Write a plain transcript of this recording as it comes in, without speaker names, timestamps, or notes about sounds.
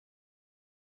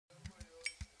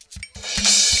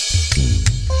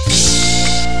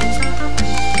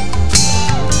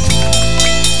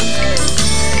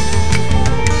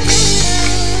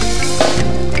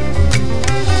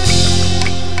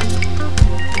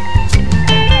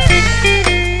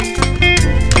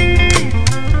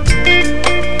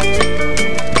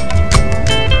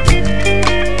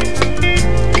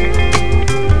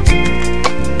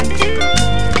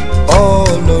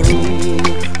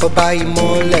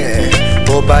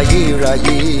ọba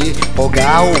ayérayé ọ̀gá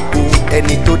ògo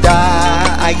ẹni tó dá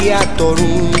ayé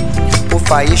àtọ̀run ó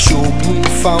fàyè ṣògùn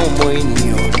fáwọn ọmọ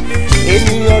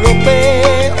ènìyàn rò pé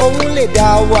òun lè dá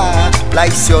wà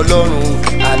láìsí ọlọ́run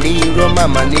àní irọ́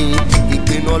màmá ní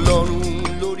ìpinnu ọlọ́run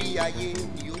lórí ayé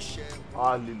ni ó ṣẹ.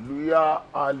 Hallelujah,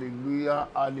 hallelujah,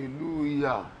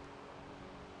 hallelujah.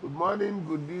 Good morning,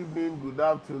 good evening, good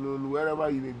afternoon, wherever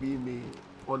you may be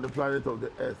on the planet of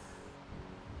the earth,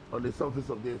 on the surface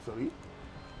of the earth, sorry.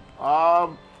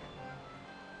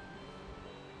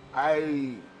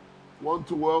 I want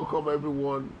to welcome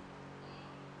everyone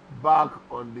back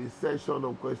on the session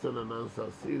of question and answer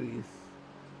series.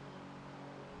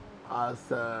 As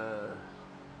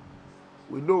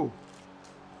we know,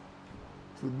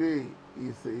 today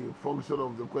is a function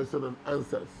of the question and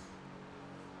answers.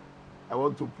 I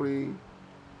want to pray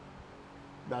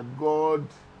that God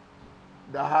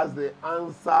that has the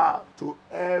answer to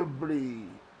every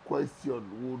question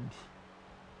would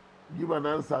give an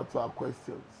answer to our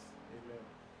questions. Amen.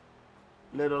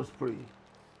 Let us pray.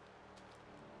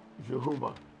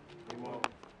 Jehovah, Amen.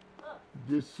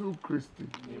 Jesus Christ,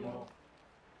 Amen.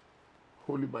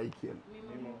 Holy Michael,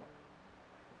 Amen.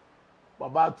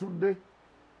 Baba Tunde,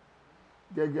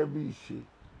 gẹ́gẹ́ bí ìṣe,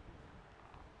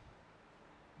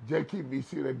 jẹ́ kí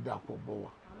ìmísí rẹ̀ dàpọ̀ mọ́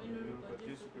wa.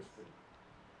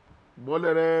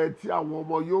 Mọ́lẹ̀ rẹ̀ tí àwọn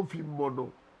ọmọ yóò fi mọ̀nà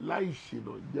láì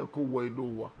ṣìnà jẹ́ kó wọ inú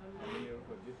wa.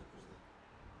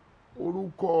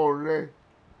 Orúkọ rẹ̀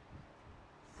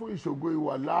fún ìṣògo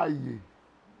ìwà láàyè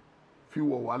fi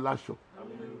wọ̀ wá láṣọ.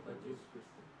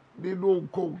 Nínú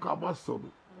ohunkóhun ká má sọnù.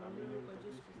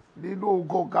 Nínú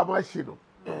ohunkóhun ká má ṣìnà.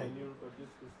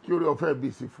 Kí oore ọ̀fẹ́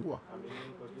bí sí fún wa.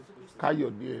 Káyọ̀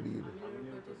ní ẹ̀rí rẹ̀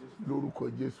lórúkọ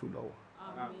Jésù lọ́wọ́.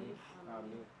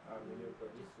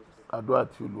 Àdúrà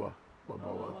tí Olúwa bàbá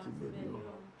wa ti bẹ̀rẹ̀ lọ.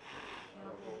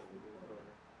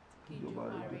 Ìjọba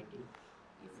rẹ̀ dé.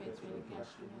 Ìfẹ́ tí ó ní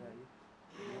aṣọ ní ayé.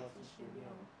 Ìyá ti ṣe ní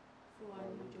ọ̀run. Fún wa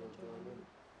ní ọjọ́ ọjọ́ ní.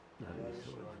 Ìyá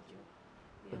ìṣọ́ àjọ.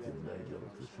 Àti ìgbà ìjọba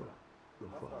tó ṣọ́. Lọ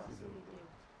fún àṣìṣe.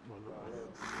 Mọ̀nà àyà.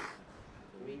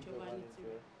 Torí ìjọba ní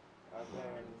tirẹ̀.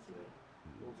 Agbára ní tirẹ̀.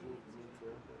 Ojú ní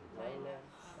tirẹ̀. Láíláí.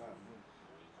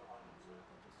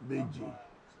 Méjì.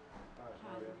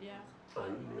 Hallelujah.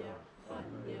 Hallelujah.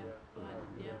 Hallelujah.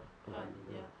 Hallelujah.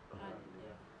 Hallelujah.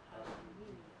 Hallelujah.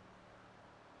 Hallelujah.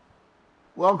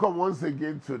 Welcome once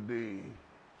again to the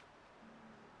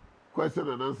question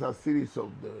and answer series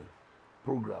of the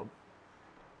program.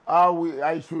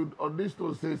 I should on this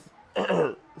note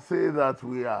say that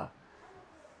we are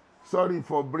sorry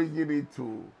for bringing it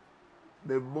to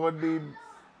the morning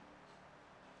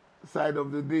side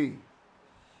of the day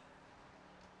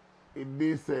in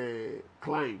this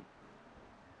climb.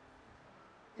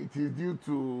 It is due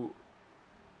to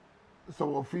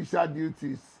some official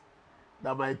duties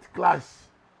that might clash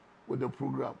with the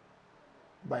program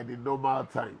by the normal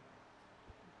time.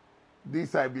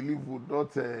 This, I believe, would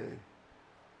not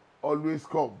always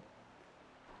come.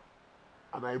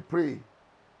 And I pray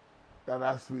that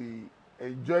as we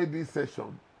enjoy this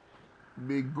session,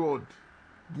 may God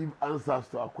give answers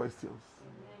to our questions.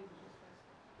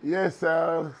 Yes,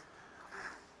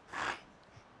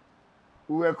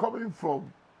 we were coming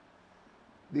from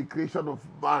the creation of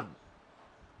man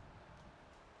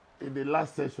in the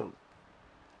last session,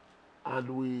 and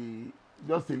we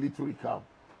just a little recap,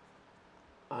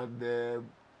 and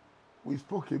we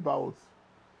spoke about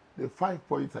the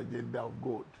 5-point agenda of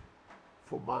God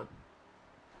for man.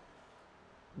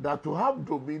 That to have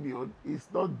dominion is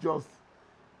not just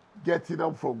getting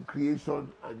up from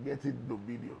creation and getting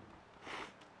dominion.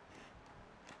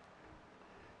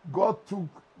 God took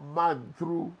man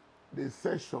through the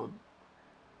session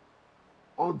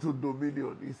unto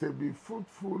dominion. He said, be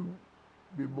fruitful,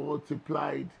 be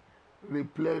multiplied,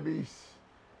 replenish,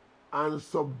 and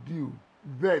subdue.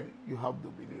 Then you have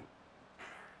dominion.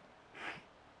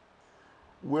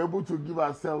 We're able to give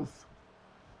ourselves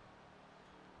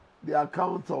the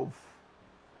account of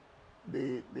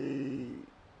the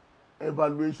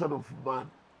evaluation of man.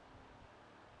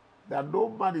 That no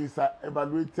man is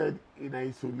evaluated in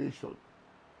isolation.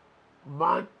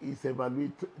 Man is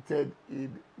evaluated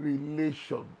in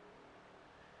relation.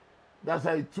 That's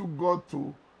why it took God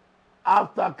to,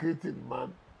 after creating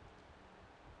man,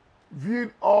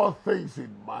 viewing all things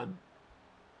in man,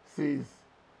 says,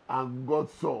 and God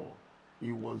saw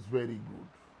it was very good.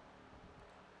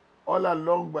 All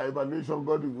along by evaluation,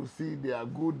 God will see they are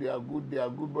good, they are good, they are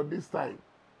good. But this time,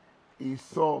 he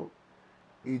saw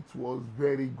it was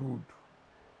very good.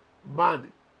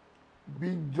 Man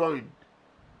being joined,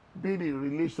 being in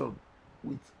relation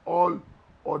with all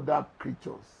other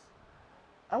creatures.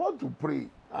 I want to pray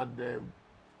and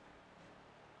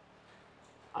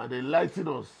and enlighten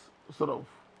us, sort of,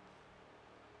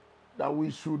 that we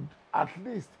should at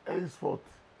least henceforth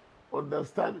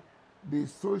understand the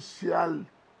social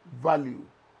value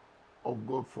of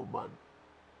God for man.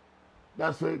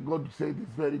 That's why God said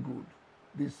it's very good.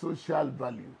 The social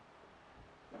value.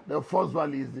 The first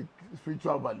value is the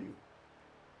spiritual value,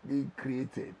 being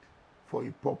created for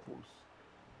a purpose.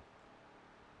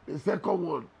 The second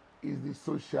one is the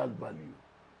social value,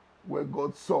 where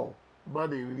God saw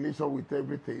man in relation with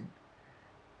everything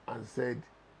and said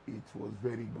it was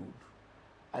very good.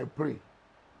 I pray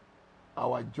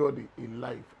our journey in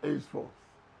life henceforth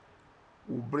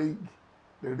will bring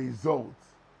the result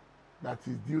that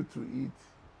is due to it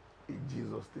in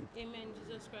Jesus' name. Amen.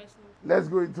 Jesus Christ. Let's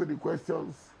go into the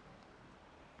questions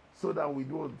so that we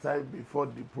do on time before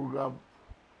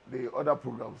the other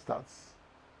program starts.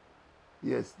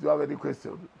 Yes, do you have any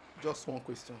question? Just one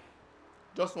question.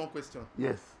 Just one question.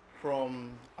 Yes.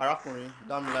 From Arakunrin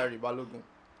Damilari Balogun.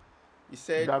 He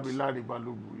said, Damilari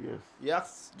Balogun, yes. He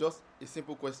asked just a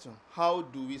simple question. How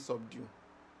do we subdue?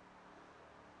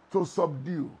 To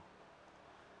subdue.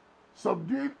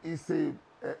 Subduing is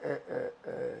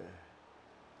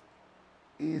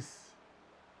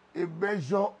a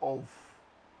measure of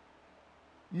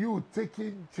you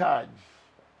taking charge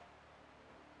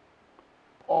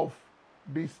of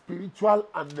the spiritual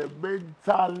and the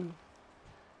mental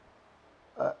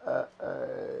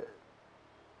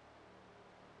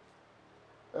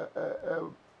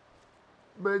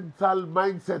mental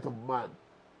mindset of man.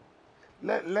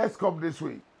 Let's come this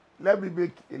way. Let me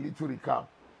make a little recap.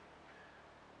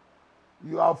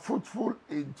 You are fruitful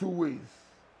in two ways.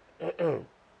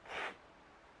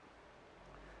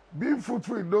 Being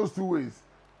fruitful in those two ways,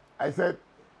 I said,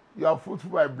 you are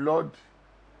fruitful by blood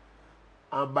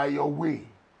and by your way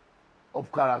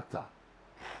of character.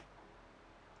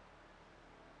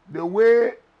 The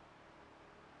way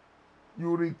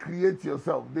you recreate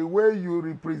yourself, the way you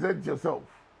represent yourself,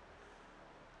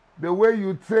 the way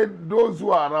you train those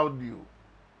who are around you,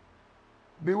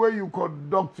 the way you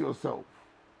conduct yourself.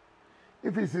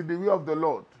 If it's in the way of the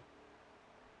Lord,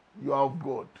 you are of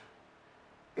God.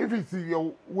 If it's in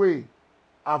your way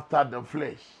after the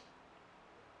flesh,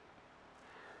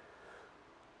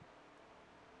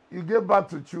 you give birth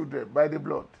to children by the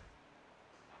blood.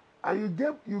 And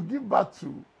you give birth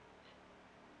to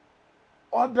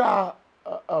other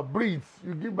breeds.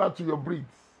 You give birth to your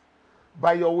breeds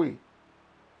by your way.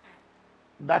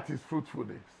 That is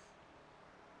fruitfulness.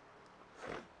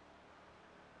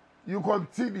 You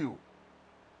continue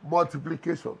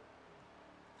multiplication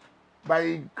by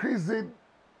increasing,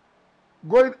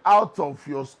 going out of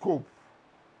your scope,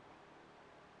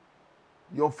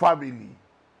 your family,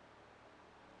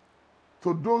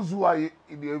 to those who are in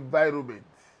the environment.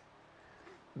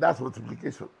 That's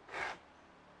multiplication.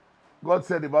 God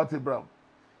said about Abraham,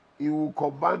 he will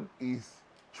command his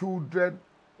children,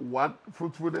 one,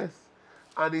 fruitfulness,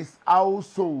 and his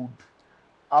household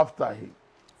after him.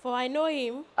 For I know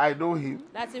him. I know him.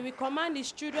 That he will command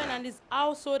his children and his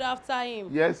household after him.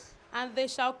 Yes. And they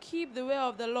shall keep the way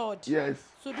of the Lord. Yes.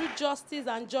 To do justice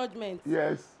and judgment.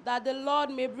 Yes. That the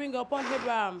Lord may bring upon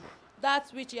Abraham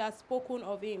that which he has spoken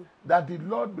of him. That the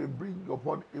Lord may bring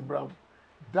upon Abraham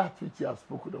that which he has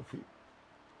spoken of him.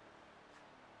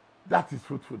 That is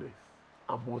fruitfulness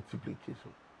and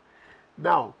multiplication.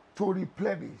 Now, to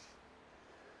replenish.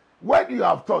 When you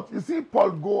have taught, you see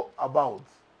Paul go about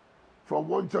from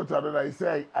one church to another. He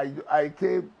said, I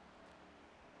came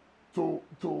to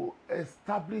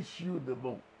establish you the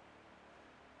more.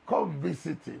 Come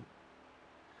visiting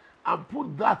and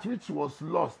put that which was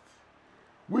lost,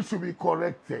 which should be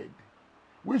corrected,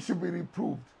 which should be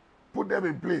reproved, put them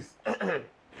in place.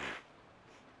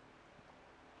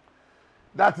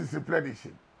 That is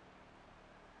replenishing.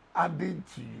 Adding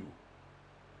to you,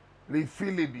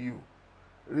 refilling you,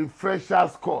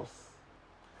 refresher's course.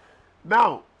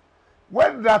 Now,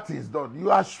 when that is done,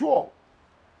 you are sure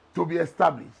to be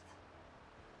established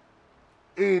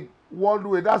in one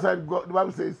way. That's why the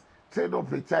Bible says, train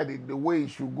up a child in the way he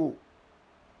should go.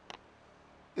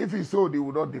 If he so, he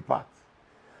will not depart.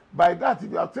 By that,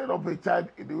 if you have trained up a child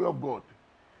in the way of God,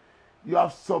 you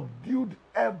have subdued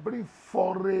every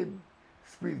foreign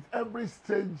spirit, every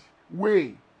strange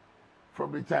way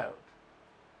from the child.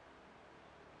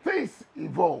 Things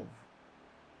evolve.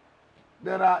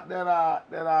 There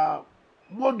are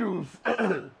modules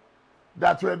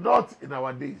that were not in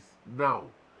our days now.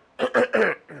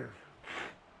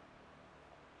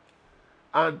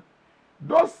 And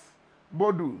those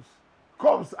modules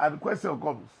comes and the question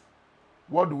comes,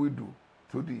 what do we do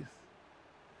to this?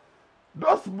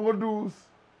 Those modules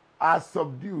are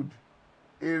subdued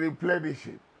in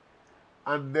replenishing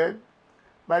And then,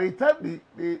 by the time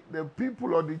the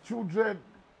people or the children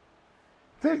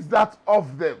takes that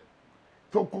off them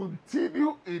to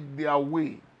continue in their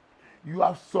way, you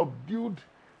have subdued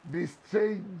the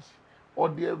strange or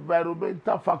the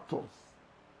environmental factors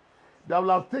that will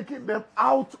have taken them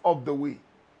out of the way.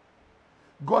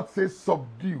 God says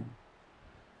subdue.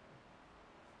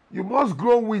 You must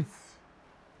grow with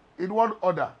in one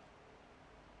order.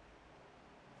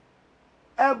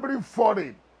 Every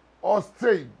foreign or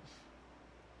strange,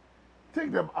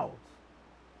 take them out.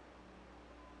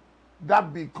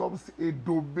 That becomes a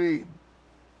domain.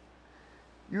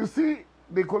 You see,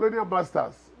 the colonial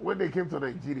masters, when they came to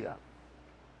Nigeria,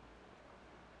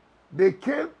 they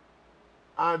came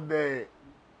and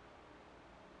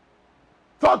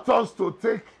taught us to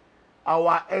take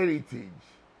our heritage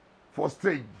for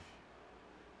strange.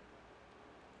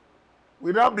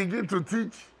 We now begin to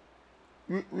teach,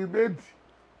 we made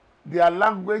their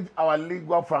language our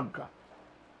lingua franca.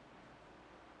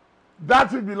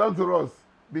 That which belonged to us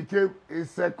became a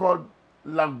second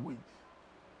language.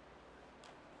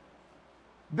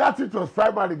 That which was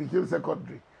primary became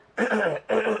secondary.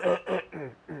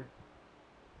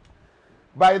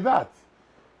 By that,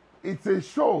 it's a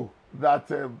show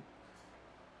that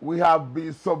we have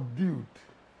been subdued.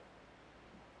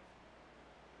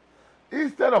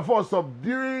 Instead of us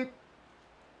subduing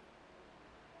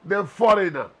the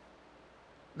foreigner,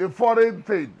 the foreign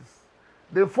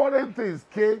things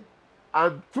came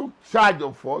and took charge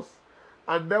of us,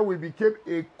 and then we became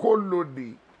a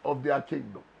colony of their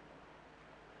kingdom.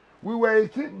 We were a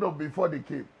kingdom before they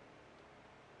came.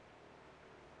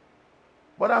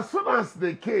 But as soon as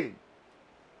they came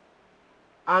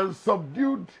and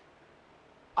subdued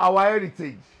our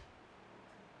heritage,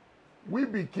 we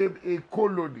became a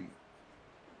colony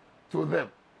to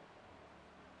them.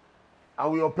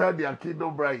 And we upheld their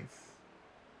kingdom rights,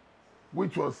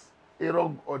 which was a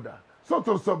wrong order. So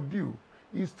to subdue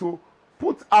is to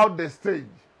put out the strange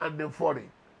and the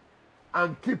foreign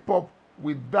and keep up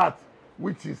with that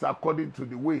which is according to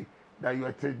the way that you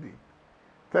are trending.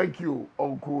 Thank you,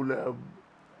 Uncle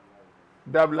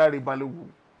Dablari Balogu.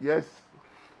 Yes?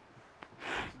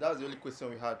 That's the only question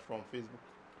we had from Facebook.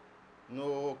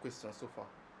 No questions so far.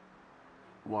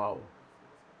 Wow.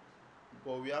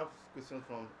 But we have questions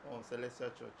from on Celestial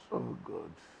Church. Oh,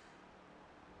 God.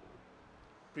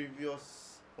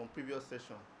 From previous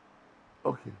session.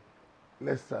 Okay.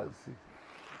 Let's start and see.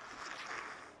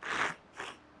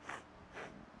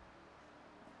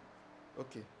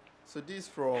 Okay. So this is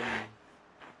from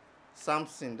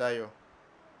Samson Dayo.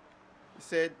 He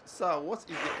said, "Sir, what is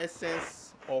the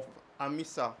essence of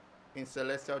Amisa in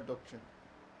celestial doctrine?"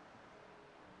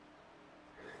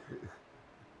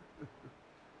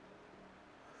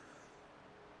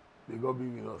 May God be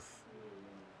with us.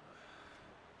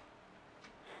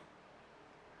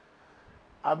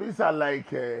 Amisa like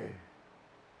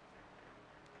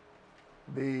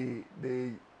the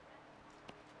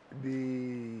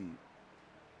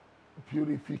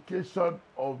purification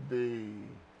of the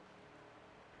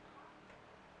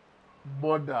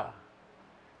mother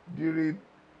during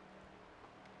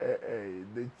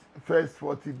the first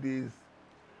 40 days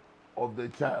of the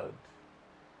child.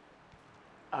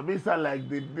 Amisa like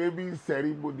the naming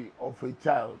ceremony of a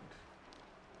child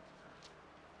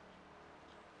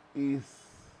is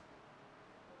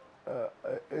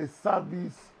a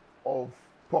service of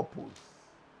purpose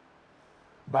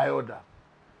by order.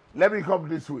 Let me come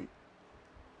this way.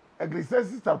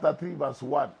 Ecclesiastes chapter 3 verse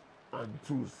 1 and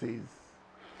 2 says,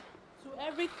 To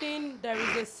everything there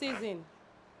is a season,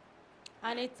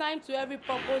 and a time to every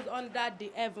purpose under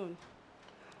the heaven.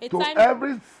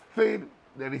 Everything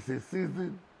there is a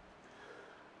season,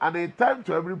 and a time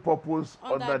to every purpose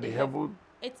under the heaven.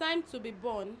 A time to be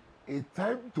born. A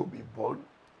time to be born.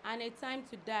 And a time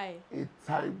to die. A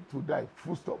time to die.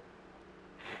 Full stop.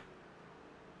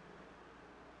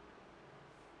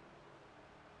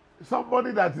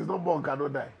 Somebody that is not born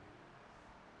cannot die.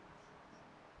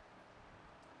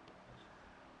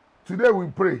 Today we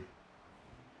pray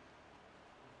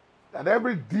that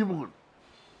every demon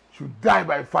should die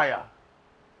by fire.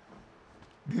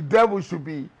 The devil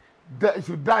should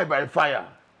die by fire.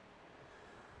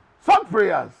 Such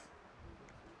prayers,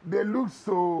 they look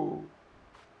so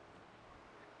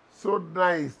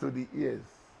nice to the ears,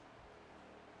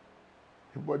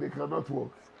 but they cannot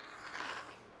work.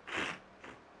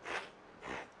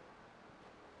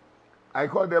 I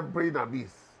call them praying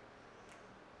abyss.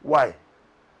 Why?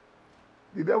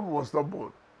 The devil was not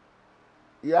born.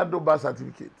 He had no birth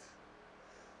certificate.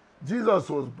 Jesus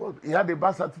was born. He had a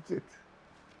birth certificate.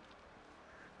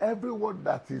 Everyone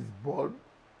that is born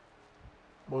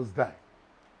must die.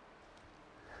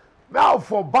 Now,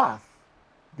 for birth,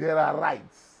 there are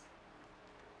rights.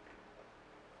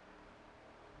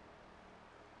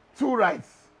 2 rights.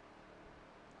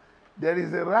 There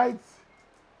is a right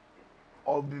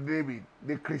of the naming,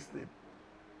 the christening,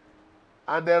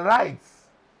 and the rights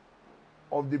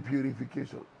of the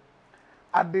purification.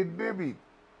 At the naming,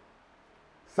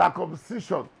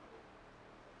 circumcision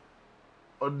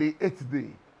on the 8th day,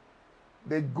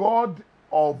 the God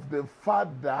of the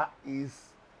Father is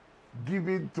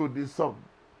given to the Son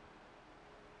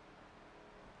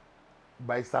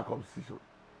by circumcision.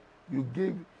 You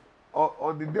give,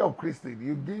 on the day of christening,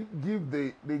 you give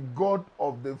the God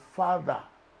of the Father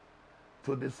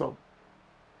to the Son.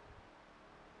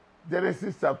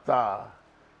 Genesis chapter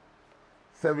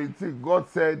 17, God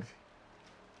said,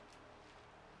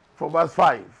 from verse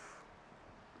 5.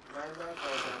 Neither shall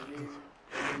thy name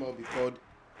anymore be called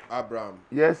Abraham,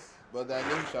 Yes. but thy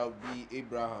name shall be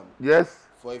Abraham. Yes.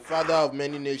 For a father of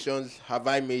many nations have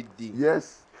I made thee.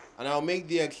 Yes. And I will make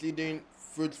thee exceeding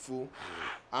fruitful,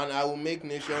 and I will make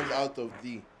nations out of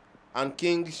thee, and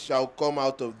kings shall come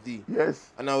out of thee.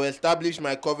 Yes. And I will establish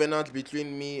my covenant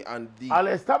between me and thee, I'll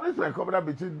establish my covenant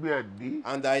between me and thee.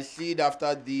 and thy seed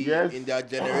after thee, Yes. in their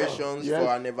generations, Yes.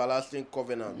 for an everlasting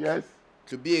covenant. Yes.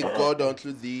 To be a God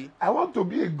unto thee, I want to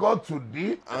be a God to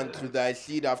thee, and to thy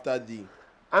seed after thee.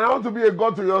 and I want to be a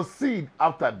God to your seed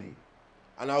after thee.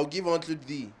 And I will give unto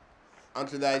thee, and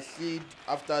to thy seed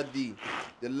after thee,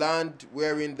 the land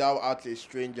wherein thou art a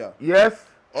stranger, Yes.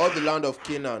 all the land of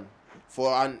Canaan,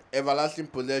 for an everlasting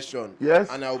possession. Yes.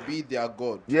 And I will be their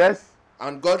God. Yes.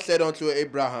 And God said unto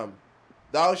Abraham,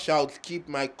 Thou shalt keep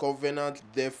my covenant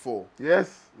therefore,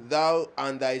 Yes. thou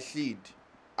and thy seed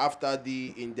after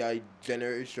thee in their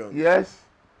generations. Yes.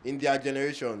 In their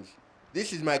generations.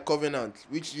 This is my covenant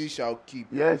which ye shall keep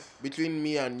Yes. between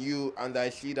me and you and thy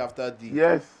seed after thee.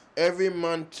 Yes. Every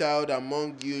man child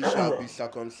among you shall be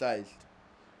circumcised.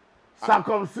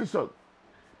 Circumcision,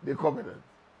 the covenant.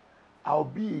 I'll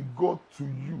be a God to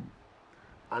you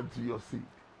and to your seed.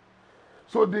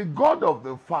 So the God of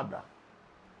the Father,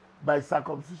 by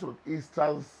circumcision, is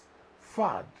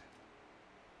transferred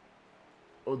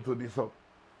unto the Son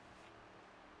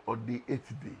on the 8th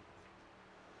day.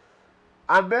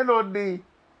 And then on the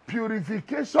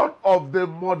purification of the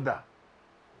mother,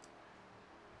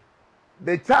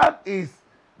 the child is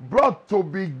brought to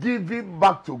be given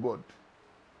back to God.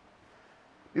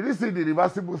 Did you see the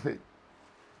reversible thing?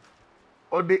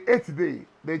 On the 8th day,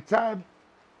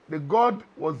 the God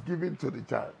was given to the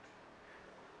child.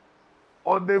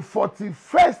 On the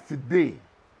 41st day,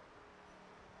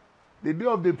 the day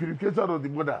of the purification of the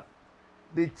mother,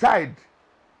 the child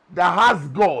that has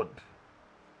God,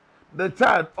 the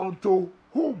child unto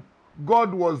whom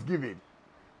God was given,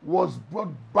 was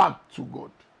brought back to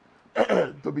God,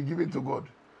 to be given to God.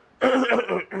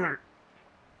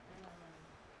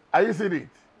 Are you seeing it?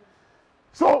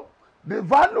 So, the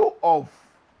value of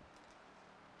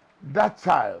that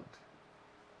child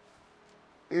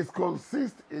is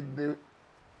consist in the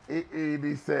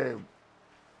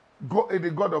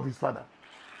God of his father.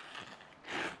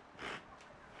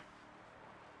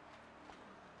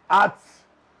 At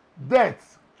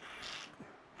death,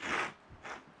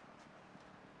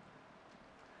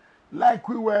 like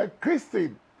we were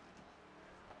Christian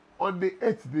on the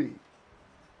 8th day,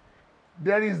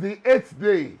 there is the 8th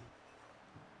day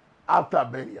after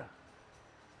burial.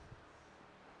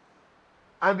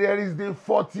 And there is the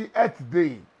 48th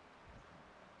day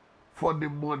for the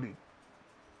morning.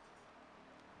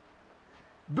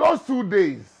 Those 2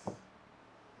 days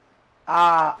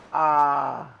are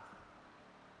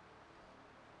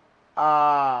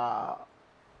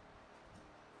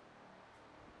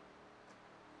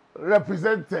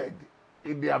represented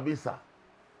in the Missa.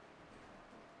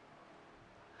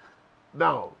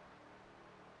 Now,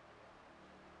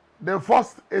 the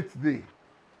first 8th day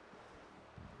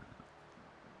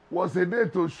was a day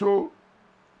to show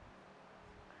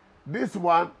this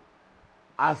one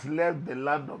has left the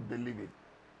land of the living.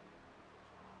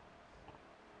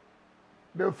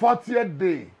 The 40th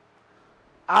day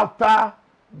after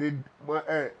the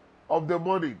of the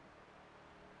morning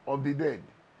of the dead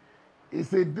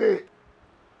is a day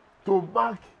to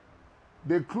mark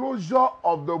the closure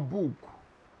of the book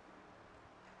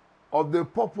of the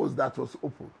purpose that was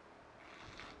opened.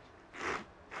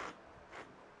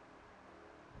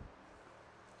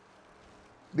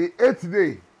 The 8th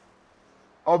day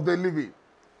of the living,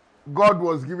 God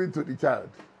was given to the child.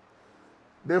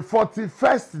 The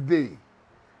 41st day,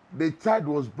 the child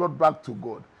was brought back to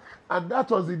God. And that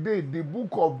was the day the book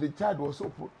of the child was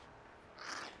opened.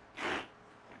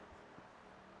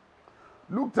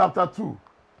 Luke chapter 2,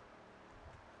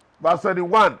 verse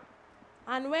 21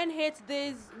 And when 8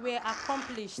 days were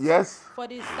accomplished Yes. for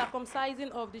the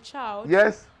circumcising of the child,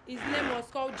 Yes. his name was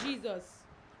called Jesus,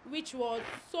 which was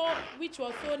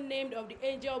so named of the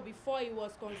angel before he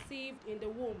was conceived in the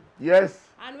womb. Yes.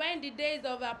 And when the days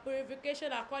of our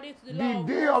purification according to the The law of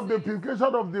day of the Moses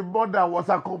purification of the mother was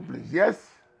accomplished. Yes.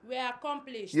 were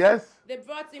accomplished, Yes. they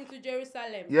brought him to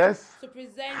Jerusalem Yes. to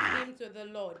present him to the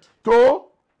Lord. To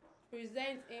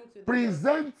Present him to the Lord.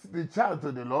 present the child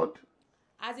to the Lord.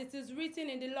 As it is written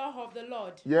in the law of the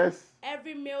Lord, Yes.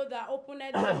 every male that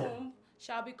openeth the womb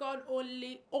shall be called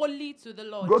holy to the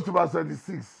Lord. Go to verse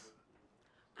 26.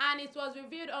 And it was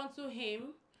revealed unto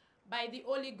him by the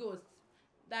Holy Ghost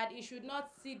that he should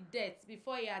not see death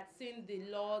before he had seen the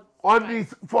Lord On Christ.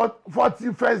 this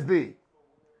 41st day,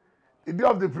 the day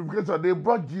of the purification, they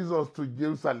brought Jesus to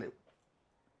Jerusalem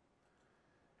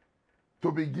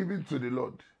to be given to the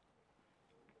Lord.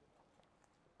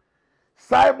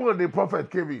 Simon the prophet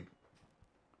came in,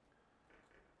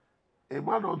 a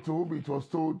man unto whom it was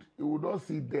told he would not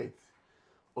see death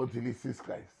until he sees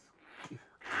Christ.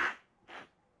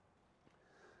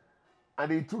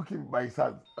 And he took him by his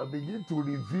hand and began to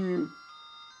reveal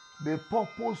the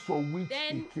purpose for which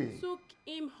Then he came. took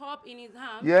him up in his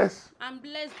hands Yes. and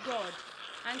blessed God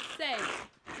and said,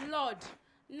 Lord,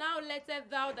 now lettest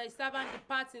thou thy servant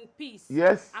depart in peace,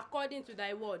 Yes. according to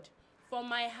thy word. For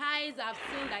my eyes have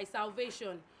seen thy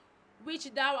salvation,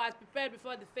 which thou hast prepared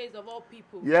before the face of all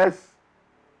people. Yes.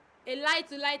 A light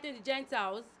to lighten the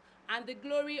Gentiles, and the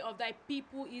glory of thy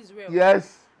people Israel.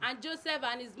 Yes. And Joseph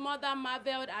and his mother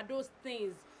marveled at those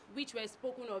things which were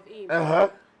spoken of him. Uh-huh.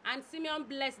 And Simeon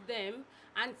blessed them,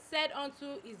 and said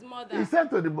unto his mother, He said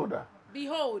to the mother,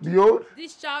 Behold, Behold,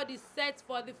 this child is set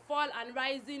for the fall and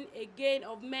rising again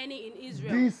of many in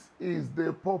Israel. this is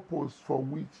the purpose for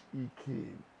which he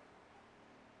came.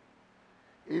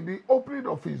 In the opening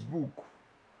of his book,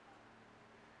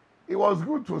 it was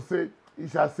good to say, he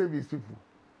shall save his people.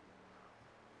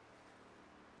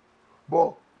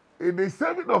 But in the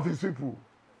saving of his people,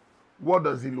 what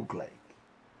does he look like?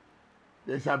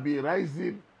 There shall be a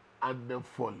rising and a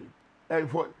falling.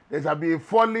 There shall be a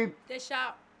falling, The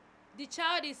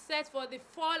child is set for the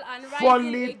fall and rising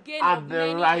falling again and of the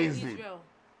many rising. in Israel.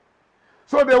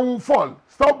 So they will fall,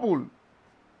 stumble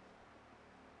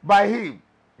by him.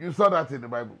 You saw that in the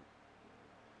Bible.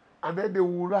 And then they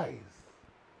will rise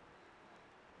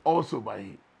also by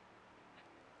him.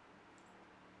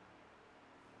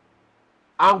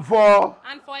 And for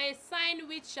a sign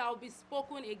which shall be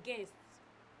spoken against.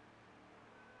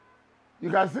 you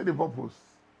can see the purpose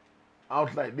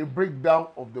outline, the breakdown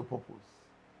of the purpose.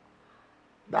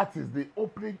 That is the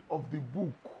opening of the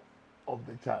book of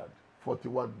the child,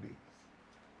 41 days.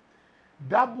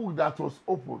 That book that was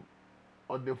opened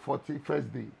on the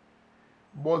 41st day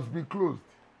must be closed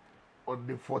on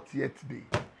the 40th day,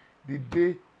 the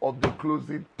day of the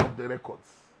closing of the records.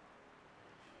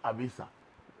 Abisa.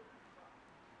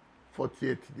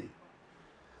 40th day.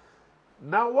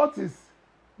 Now, what is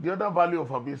the other value of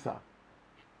Abisa?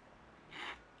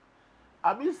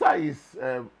 Abisa is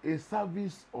a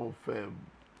service of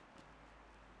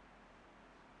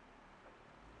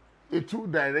a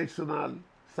two-directional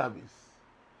service.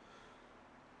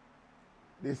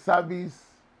 The service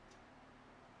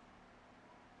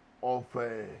of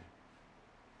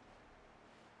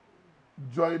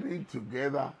joining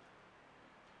together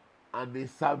and the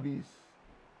service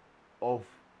of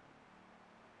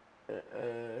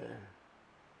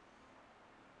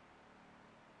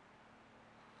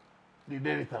the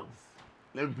inheritance.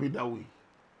 Let me put it that way.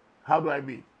 How do I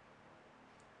mean?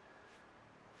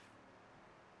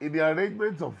 In the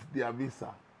arrangement of the Abisa,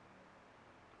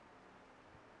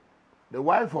 the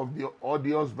wife of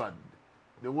the husband,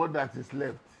 the one that is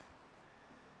left,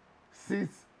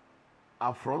 sits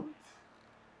up front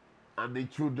and the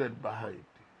children behind.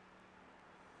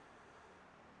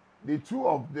 The two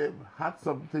of them had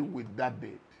something with that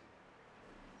date.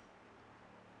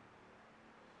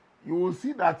 You will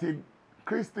see that in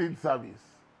Christian service,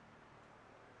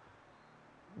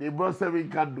 they brought 7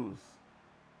 candles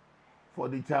for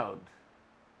the child,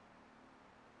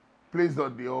 placed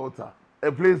on the altar,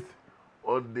 placed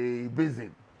on the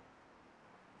basin.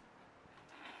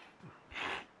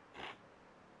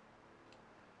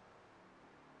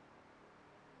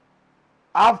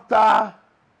 After,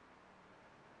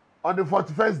 on the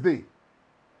 41st day,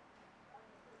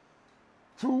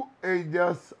 2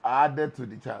 angels are added to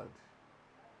the child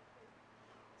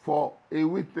for a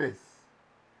witness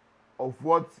of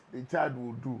what the child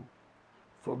will do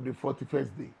from the 41st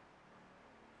day.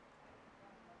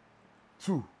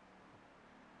 2.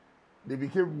 They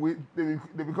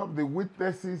become the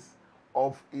witnesses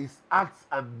of his acts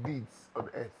and deeds on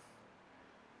earth.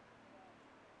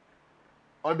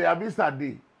 On the Amisa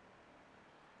day,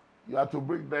 you have to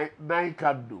bring nine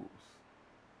candles,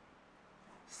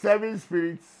 7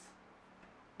 spirits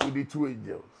with the 2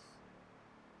 angels,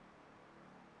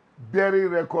 bearing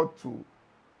record to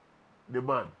the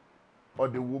man or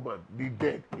the woman, the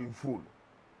dead in full.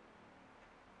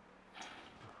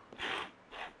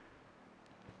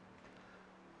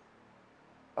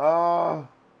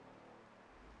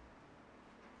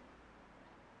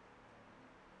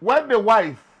 When the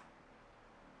wife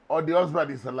or the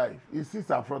husband is alive, he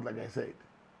sits up front, like I said.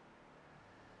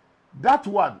 That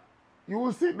one, you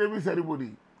will see naming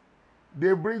ceremony.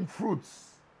 They bring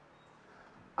fruits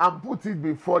and put it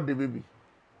before the baby.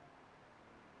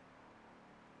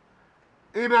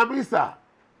 In a misa,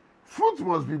 fruit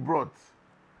must be brought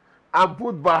and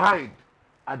put behind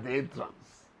at the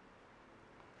entrance.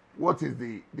 What is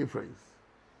the difference?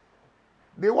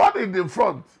 The one in the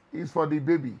front is for the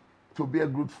baby to bear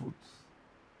good fruits.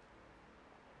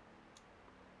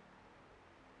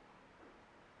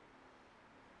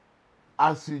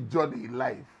 As you journey in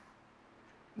life,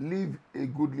 live a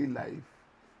goodly life,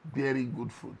 bearing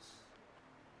good fruits.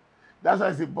 That's why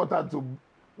it's important to,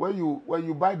 when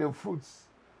you buy the fruits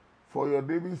for your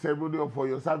naming ceremony or for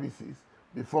your services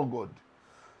before God,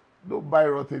 don't buy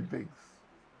rotten things.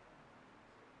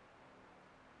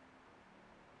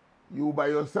 You by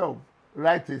yourself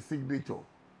write a signature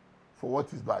for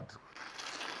what is bad.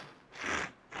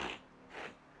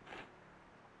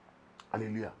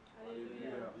 Hallelujah.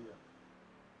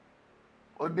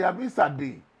 On the Amisa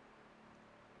day,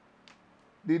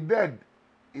 the dead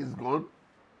is gone,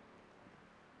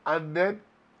 and then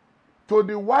to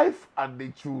the wife and the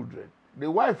children, the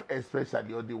wife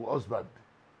especially, or the husband,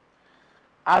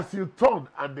 as you turn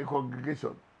and the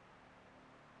congregation,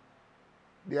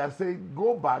 they are saying,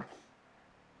 go back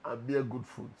and bear good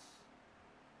fruits.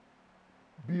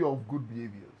 Be of good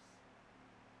behaviors.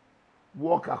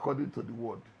 Walk according to the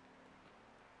word.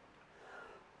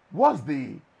 What's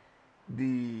the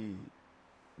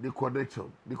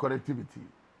connection, the connectivity?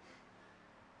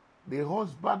 The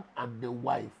husband and the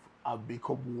wife have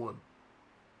become one.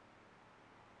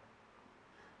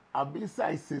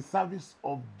 Amisa is a service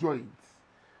of joint,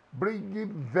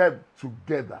 bringing them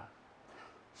together.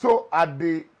 So at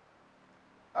the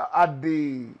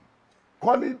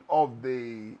calling of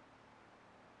the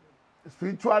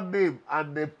spiritual name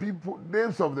and the people,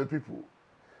 names of the people,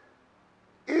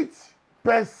 each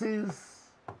person's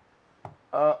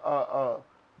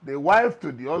the wife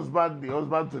to the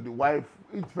husband to the wife,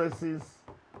 each person's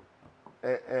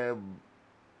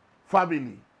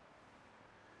family.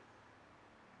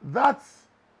 That's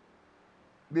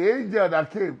the angel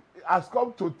that came has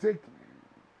come to take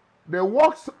the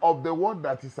works of the one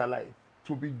that is alive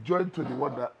to be joined to the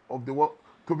one that of the work,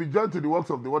 to be joined to the works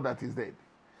of the one that is dead,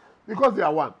 because they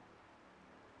are one.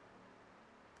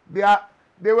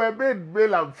 They were made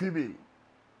male and female.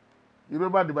 You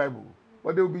remember the Bible?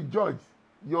 But they will be judged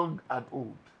young and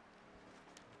old.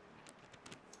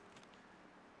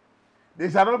 They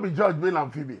shall not be judged male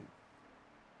and female.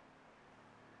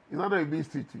 Is that not a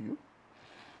mystery to you?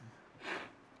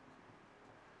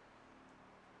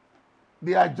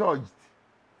 They are judged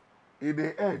in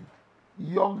the end,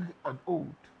 young and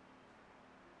old.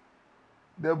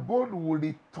 The bone will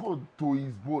return to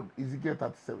his bone. Ezekiel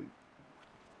 37.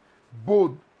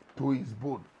 Bone to his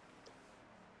bone.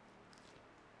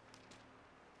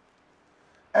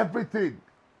 Everything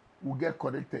will get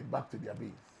connected back to their base.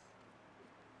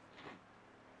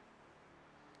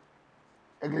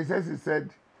 Ecclesiastes said,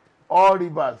 all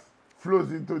rivers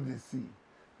flows into the sea,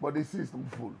 but the sea is not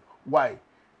full. Why?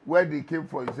 Where they came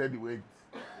from, he said he went.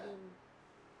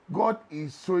 God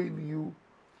is showing you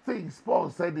things. Paul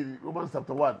said in Romans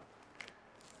chapter 1.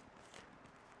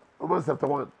 Romans chapter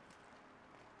 1.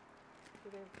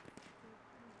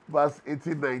 Verse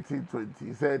 18, 19, 20.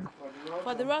 He said,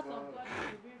 For the wrath of God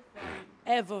is revealed from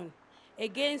heaven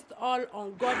against all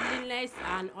ungodliness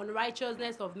and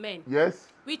unrighteousness of men, yes,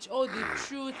 which hold the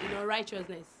truth in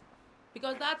unrighteousness,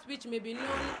 because that which may be known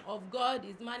of God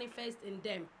is manifest in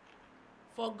them.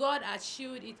 For God has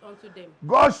shewed it unto them.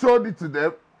 God showed it to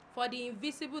them. For the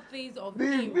invisible things of The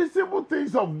Him, invisible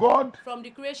things of God, from the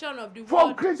creation of the from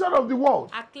world, creation of the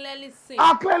world, are clearly seen,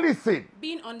 are clearly seen.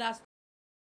 being understood.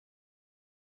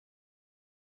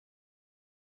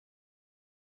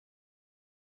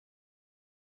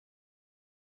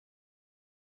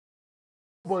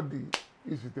 Nobody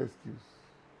is with excuse.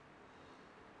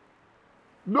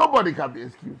 Nobody can be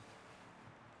excused.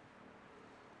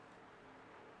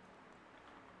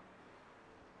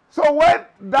 So when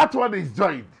that one is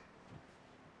joined,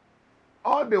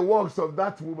 all the works of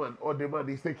that woman or the man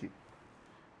is taken,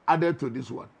 added to this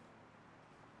one.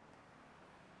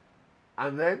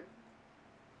 And then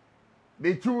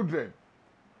the children,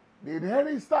 the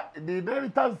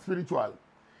inheritance spiritual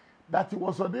that he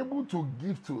was unable to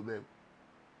give to them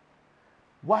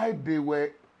while they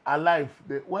were alive,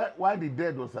 while the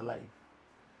dead was alive.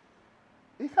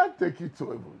 He can't take it to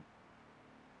heaven.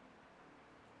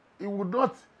 It would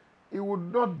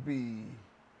not be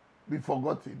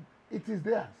forgotten. It is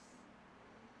theirs.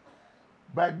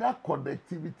 By that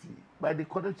connectivity, by the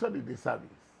connection in the service,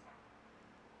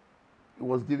 it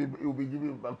will be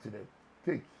given back to them.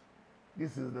 Take,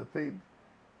 this is the thing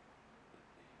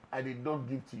I did not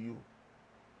give to you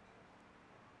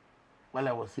while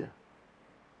I was here.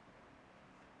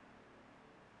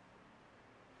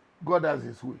 God has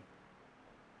his way.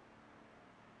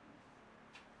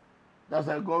 That's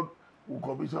why God will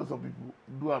commission some people,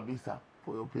 do a misa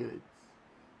for your parents.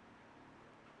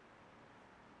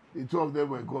 The two of them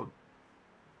were gone.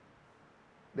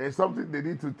 There's something they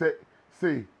need to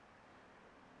say.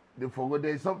 They forgot.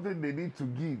 There's something they need to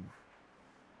give.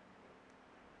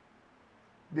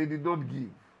 They did not give.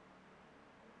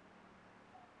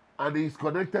 And it is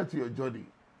connected to your journey.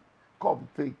 Come,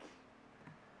 take.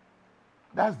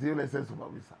 That's the only essence of a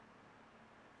misa.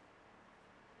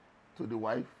 To the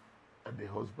wife and the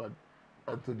husband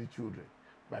and to the children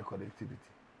by connectivity.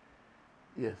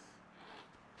 Yes.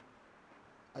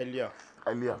 Earlier.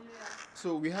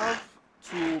 So we have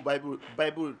two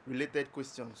Bible related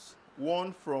questions.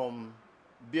 One from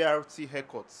BRT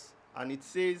Haircuts, and it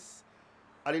says,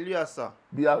 Hallelujah, sir.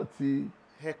 BRT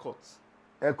Haircuts.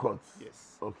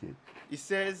 Yes. Okay. It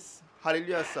says,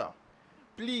 Hallelujah, sir.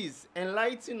 Please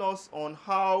enlighten us on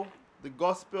how the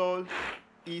gospel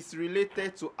is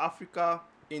related to Africa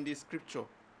in the scripture.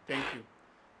 Thank you.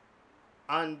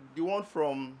 And the one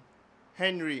from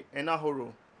Henry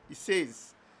Enahoro, it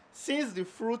says, since the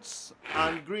fruits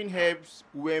and green herbs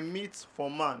were meat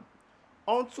for man,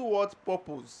 unto what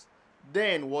purpose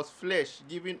then was flesh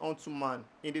given unto man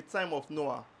in the time of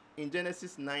Noah, in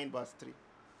Genesis 9 verse 3?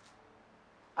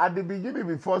 At the beginning,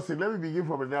 before sin, let me begin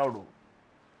from the now.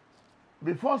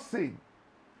 Before sin,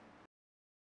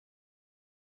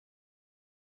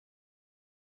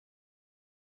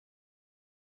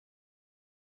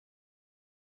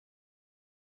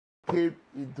 came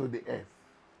into the earth.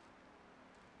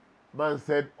 Man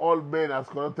said, all men have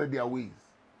corrupted their ways.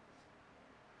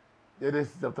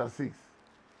 Genesis chapter 6,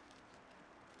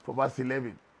 from verse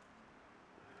 11.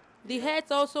 The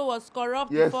earth also was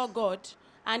corrupt Yes. before God,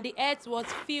 and the earth was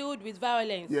filled with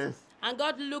violence. Yes. And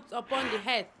God looked upon the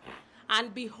earth,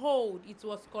 and behold, it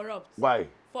was corrupt. Why?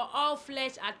 For all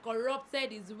flesh had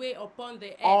corrupted his way upon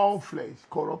the earth. All flesh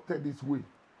corrupted its way.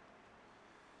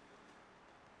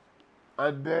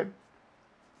 And then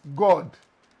God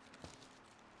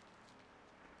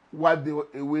wiped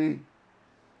away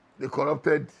the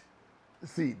corrupted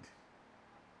seed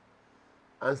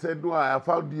and said, no, I have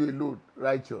found you alone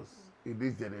righteous in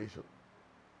this generation.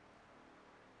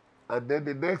 And then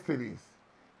the next thing is,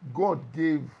 God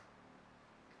gave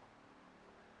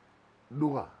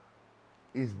Noah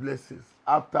his blessings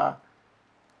after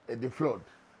the flood.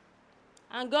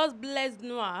 And God blessed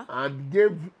Noah. And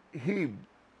gave him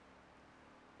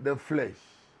the flesh.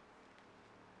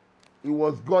 It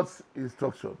was God's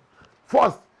instruction.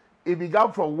 First, it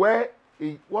began from what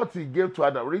he gave to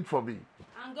Adam. Read for me.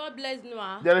 And God blessed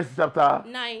Noah. Genesis chapter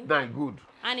 9. Good.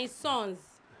 And his sons,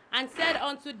 and said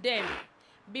unto them,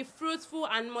 be fruitful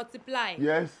and multiply.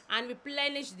 Yes. And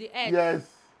replenish the earth. Yes.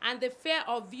 And the fear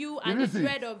of you and the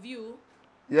dread of you.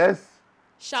 Yes.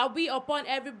 Shall be upon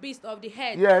every beast of the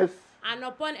head. Yes. And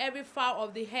upon every fowl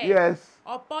of the head. Yes.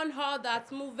 Upon all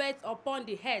that moveth upon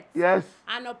the head. Yes.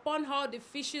 And upon all the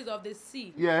fishes of the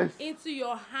sea. Yes. Into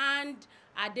your hand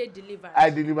are they delivered. I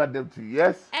delivered them to you.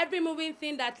 Yes. Every moving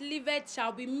thing that liveth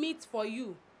shall be meat for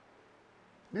you.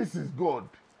 This is God.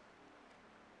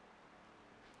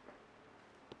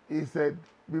 He said,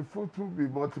 be fruitful, be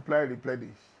multiply, replenish.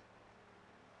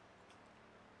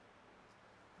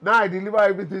 Now I deliver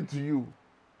everything to you.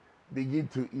 Begin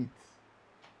to eat.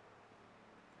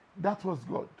 That was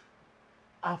God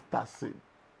after sin.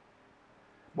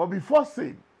 But before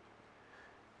sin,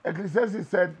 Ecclesiastes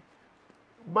said,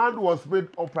 man was made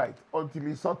upright until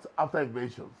he sought after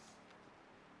inventions.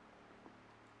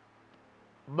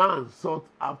 Man sought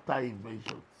after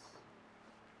inventions.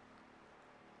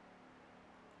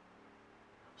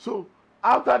 So,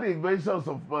 after the inventions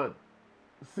of man,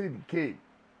 sin came.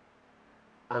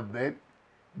 And then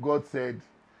God said,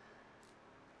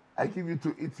 I give you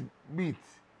to eat meat,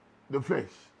 the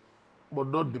flesh, but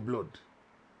not the blood.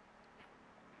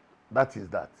 That is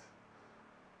that.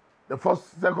 The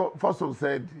first one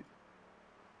said,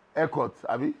 Eckhart,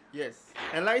 Abi? Yes.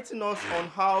 Enlighten us on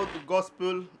how the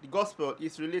gospel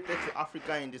is related to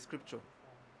Africa in the scripture.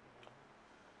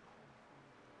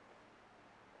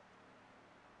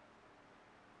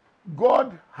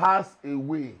 God has a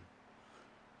way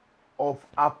of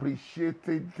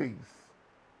appreciating things.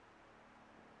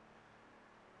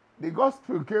 The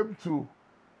gospel came to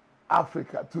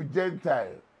Africa, to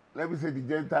Gentile, let me say the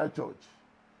Gentile church,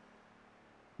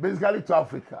 basically to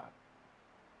Africa,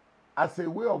 as a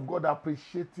way of God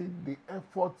appreciating the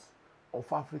efforts of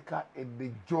Africa in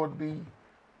the journey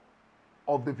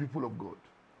of the people of God.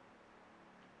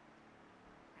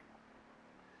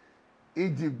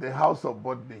 Egypt, the house of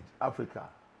bondage, Africa.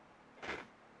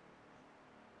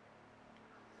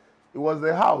 It was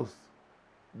the house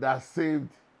that saved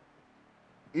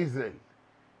Israel.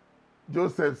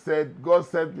 Joseph said, God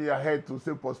sent me ahead to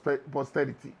save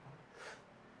posterity.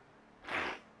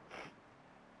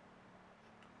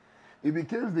 It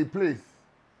became the place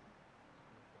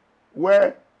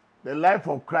where the life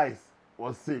of Christ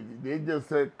was saved. The angel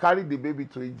said, carry the baby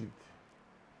to Egypt,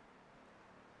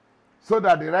 so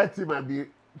that the right thing might be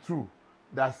true,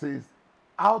 that says,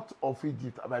 out of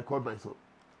Egypt have I called my son,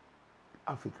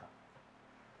 Africa.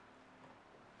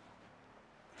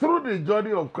 Through the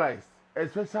journey of Christ,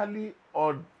 especially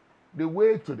on the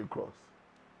way to the cross,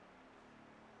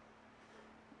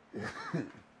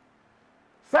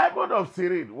 Simon of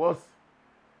Cyrene was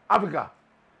Africa.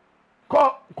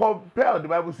 Compelled, the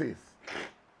Bible says.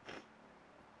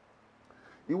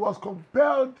 He was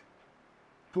compelled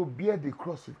to bear the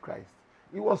cross with Christ.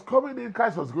 He was coming in,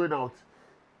 Christ was going out.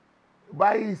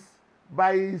 By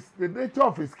the nature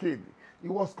of his skin, he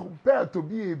was compelled to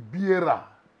be a bearer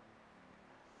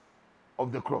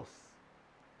of the cross.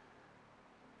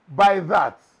 By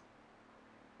that,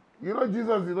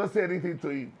 Jesus did not say anything to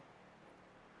him.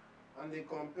 And they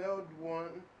compelled one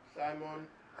Simon,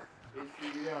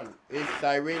 a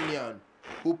Cyrenian,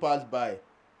 who passed by,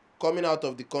 coming out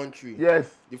of the country.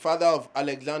 Yes. The father of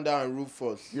Alexander and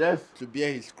Rufus. Yes. To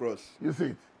bear his cross. You see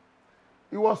it?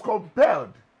 He was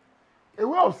compelled. A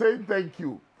way of saying thank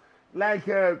you. Like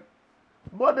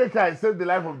Mordecai saved the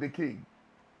life of the king.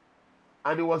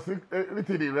 And it was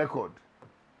written in record.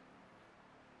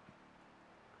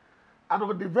 And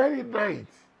on the very night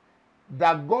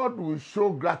that God will show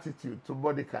gratitude to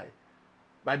Mordecai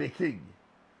by the king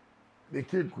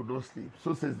could not sleep.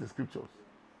 So says the scriptures.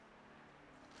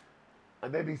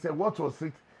 And then he said, what was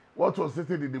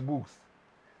written in the books?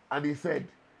 And he said,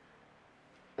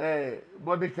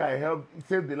 Mordecai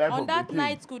saved the life of the king. On that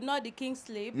night could not the king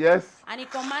sleep? Yes. And he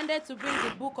commanded to bring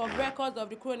the book of records of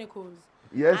the chronicles.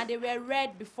 Yes. And they were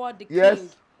read before the yes. king.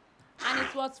 And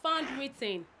it was found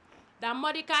written that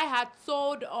Mordecai had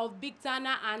told of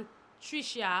Bigthana and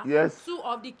Tricia, yes. two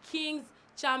of the king's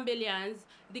chamberlains,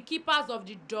 the keepers of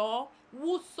the door,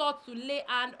 who sought to lay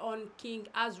hand on King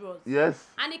Ahasuerus. Yes.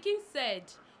 And the king said,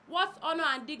 what honor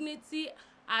and dignity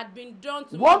had been done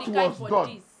to what Mordecai was for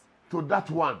done this? To that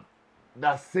one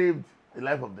that saved the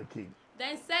life of the king?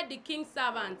 Then said the king's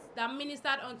servants that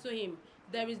ministered unto him,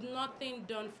 there is nothing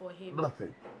done for him.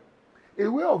 Nothing. A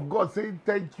way of God saying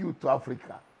thank you to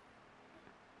Africa.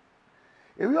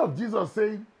 A way of Jesus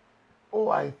saying, oh,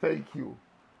 I thank you.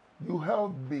 You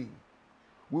helped me.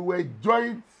 We were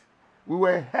joint. We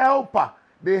were helper.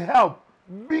 They helped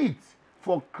meet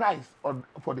for Christ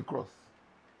for the cross.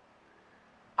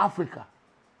 Africa.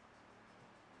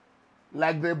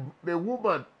 Like the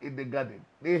woman in the garden.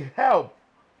 They helped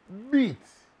meet.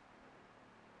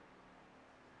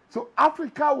 So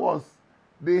Africa was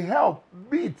the help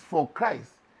meet for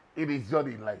Christ in his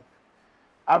journey in life.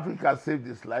 Africa saved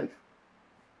his life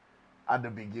at the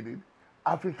beginning.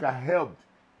 Africa helped.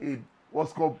 It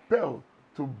was compelled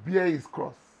to bear his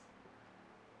cross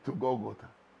to Golgotha.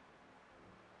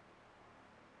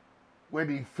 When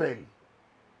he fell,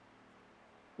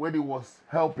 when he was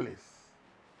helpless,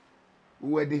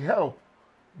 we were the help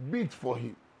meet for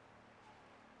him.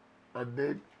 And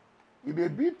then, in a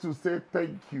bid to say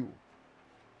thank you,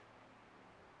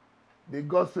 the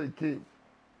gospel came.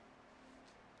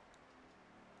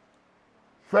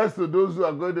 First to those who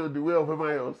are going on the way of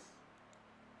Emmaus,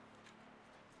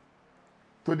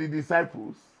 to the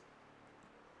disciples,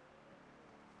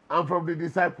 and from the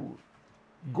disciples,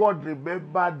 God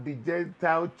remembered the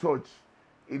Gentile church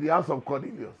in the house of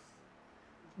Cornelius.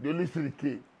 The Holy Spirit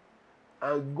came,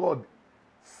 and God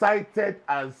cited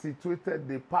and situated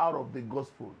the power of the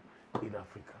gospel in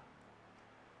Africa.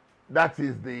 That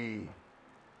is the...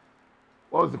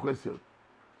 What was the question?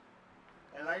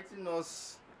 Enlighten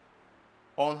us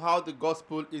on how the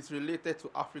gospel is related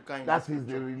to Africa in That the is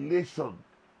the relation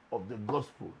of the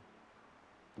gospel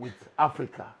with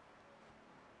Africa,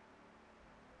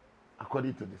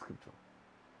 according to the scripture.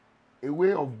 A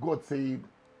way of God saying,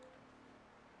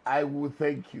 I will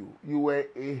thank you. You were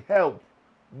a help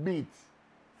meet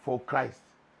for Christ,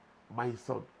 my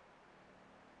son.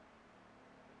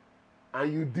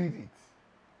 And you did it.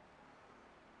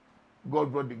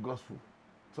 God brought the gospel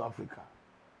to Africa.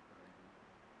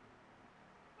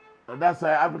 And that's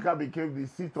why Africa became the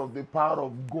seat of the power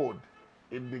of God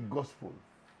in the gospel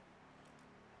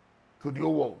to the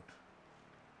whole world.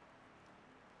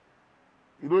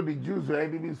 You know, the Jews were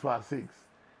enemies for our sakes,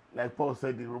 like Paul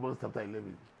said in Romans chapter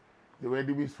 11. They were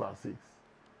enemies for our sakes.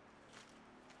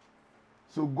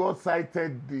 So God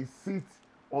cited the seat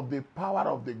of the power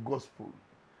of the gospel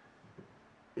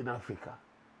in Africa.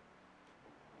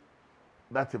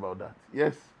 That's about that.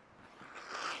 Yes?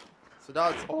 So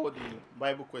that's all the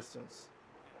Bible questions.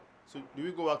 So do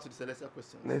we go back to the celestial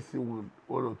questions? Let's see one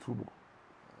or two more.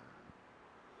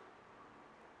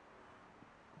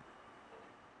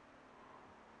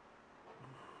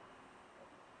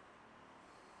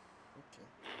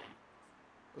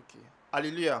 Okay.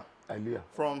 Hallelujah. Hallelujah.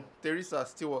 From Teresa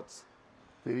Stewart.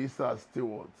 Teresa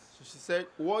Stewart. So she said,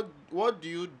 what do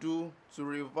you do to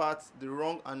revert the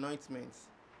wrong anointments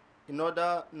in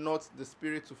order not the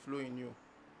Spirit to flow in you?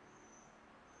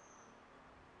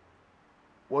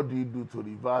 What do you do to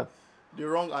revert the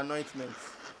wrong anointments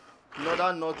in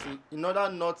order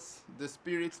not the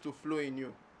Spirit to flow in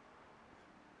you?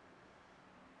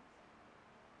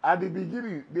 At the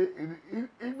beginning, the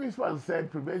Englishman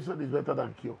said prevention is better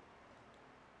than cure.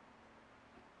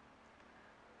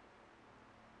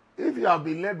 If you have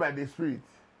been led by the Spirit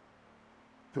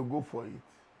to go for it,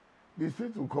 the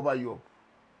Spirit will cover you up.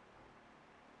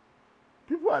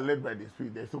 People are led by the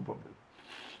Spirit, there's no problem.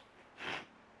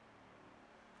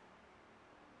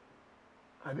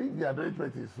 And if the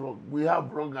anointment is wrong, we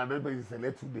have wrong anointment in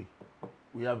Select today.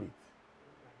 We have it.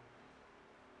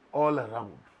 All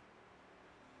around.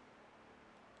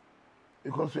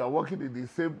 Because we are working in the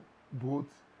same boat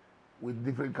with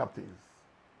different captains.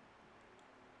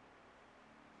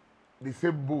 The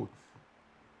same boat.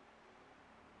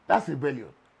 That's rebellion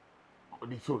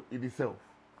on its own, in itself.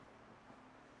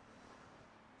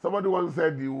 Somebody once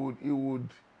said he would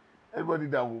anybody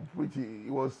that would preach, he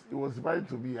was invited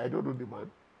to me. I don't know the man.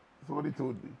 Somebody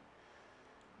told me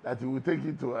that he would take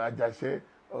it to Ajashe.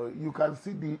 You can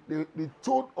see the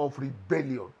tone of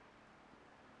rebellion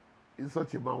in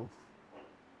such a mouth.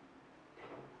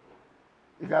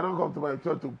 He cannot come to my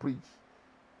church to preach.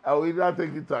 I will either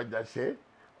take it to Ajashe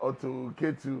or to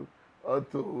Ketu or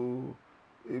to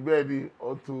Ibedi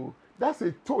or to... That's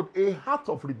a tone, a heart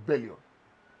of rebellion.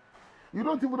 You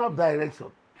don't even have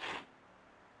direction.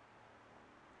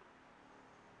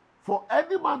 For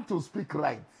any man to speak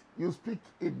right, you speak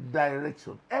in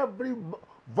direction. Every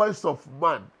voice of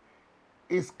man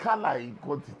is color in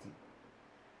quantity,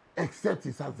 except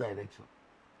it has direction.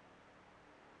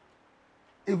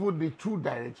 Even the true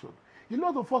direction. A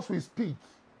lot of us will speak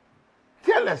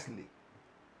carelessly.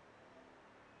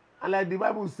 And like the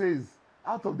Bible says,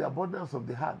 out of the abundance of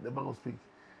the heart, the man will speak.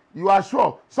 You are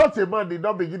sure such a man did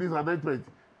not begin his anointment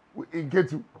in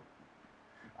Ketu?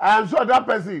 I am sure that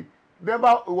person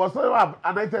was never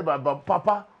anointed by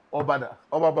Papa or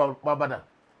Babada.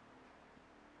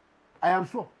 I am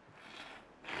sure.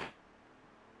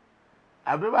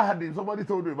 I've never had him. Somebody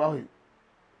told me about him.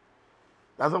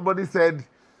 That somebody said,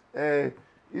 if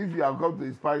you have come to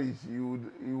his parish, he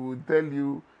would tell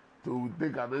you to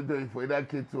take an anointment for either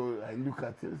Ketu. I look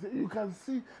at him and say, you can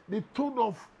see the tone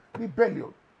of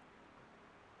rebellion.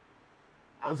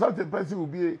 And such a person will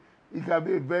be, he can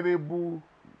be a variable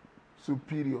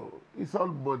superior. It's all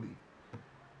money.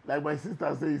 Like my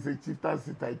sister says, it's a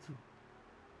chieftaincy title.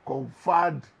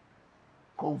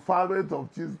 Conferment of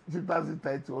chieftaincy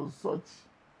title on such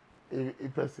a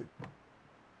person.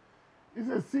 It's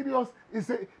a serious,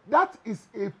 that is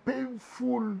a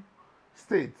painful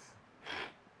state.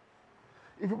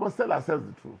 If we must tell ourselves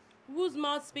the truth. Whose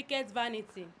mouth speaketh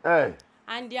vanity? Hey.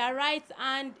 And their right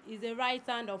hand is a right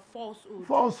hand of falsehood.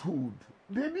 Falsehood.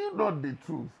 They knew not the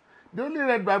truth. They only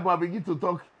read Bible and begin to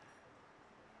talk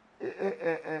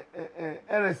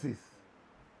heresies.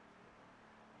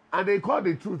 And they call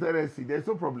the truth heresy. There's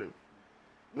no problem.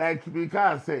 Like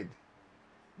Micaiah said,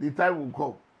 the time will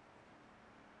come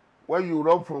when you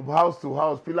run from house to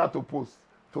house, pillar to post,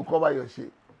 to cover your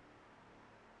shame.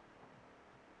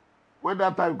 When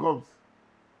that time comes,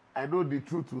 I know the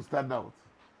truth will stand out.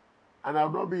 And I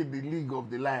will not be in the league of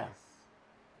the liars.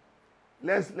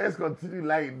 Let's continue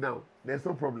lying now. There's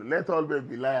no problem. Let all men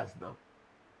be liars now.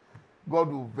 God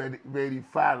will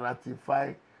verify and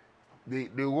ratify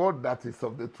the word that is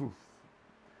of the truth.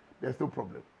 there's no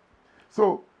problem.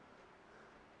 So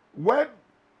when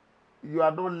you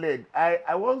are not led,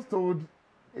 I once told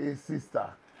a sister,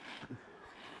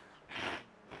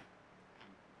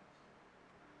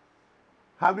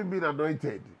 having been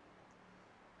anointed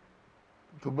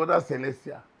to Mother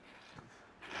Celestia,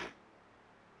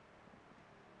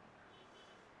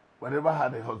 whenever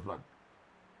had a husband,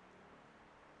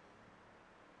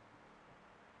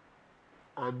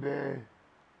 and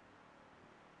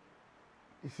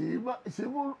she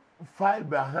even filed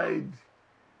behind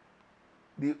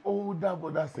the older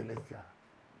Mother Celestia.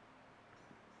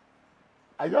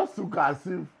 I just took her as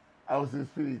if I was in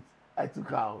spirit. I took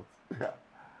her out.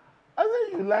 I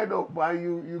said, you lined up and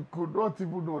you could not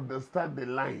even understand the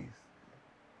lines.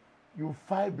 You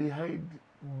fight behind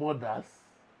mothers.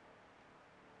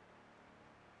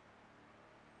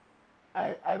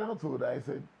 I now told her, I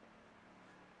said,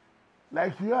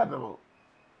 like you are now,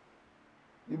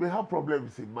 you may have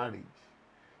problems in marriage.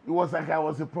 It was like I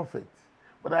was a prophet,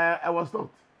 but I was not.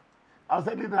 I was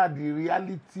telling her the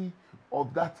reality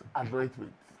of that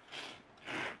anointment.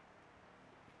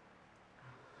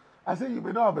 I said, you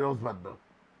may not have a husband now.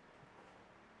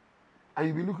 And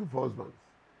you'll be looking for husbands.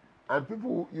 And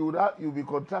people, you'll be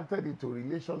contracted into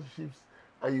relationships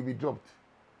and you'll be dropped.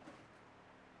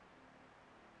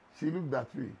 She looked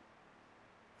at me.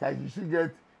 Like you should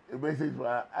get a message for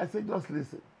her. I said, just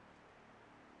listen.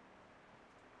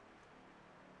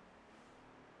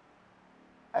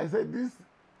 I said, this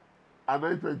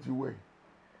anointment you wear,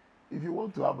 if you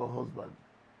want to have a husband,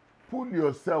 pull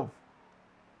yourself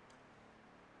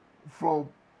from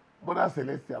Mother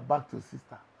Celestia back to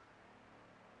sister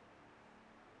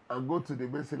and go to the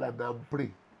mercy land and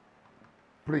pray.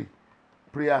 Pray.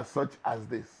 Prayers such as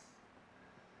this.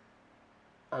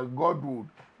 And God would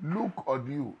look on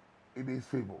you in his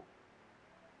favor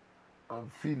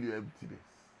and fill your emptiness.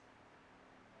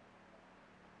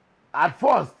 At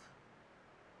first,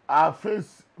 our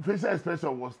facial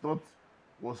expression was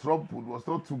rumpled, was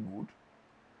not too good.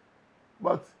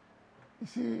 But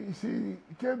she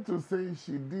came to say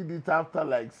she did it after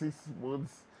like 6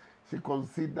 months. She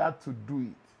considered to do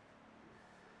it.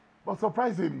 But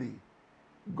surprisingly,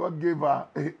 God gave her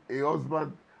a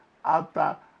husband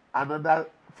after another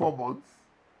 4 months.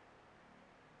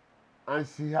 And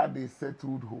she had a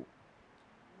settled home.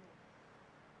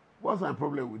 What's my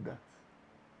problem with that?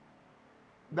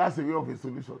 That's a way of a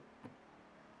solution.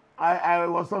 I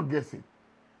was not guessing.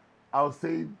 I was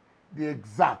saying the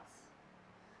exact,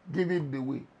 giving the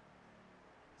way.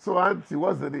 So, Auntie,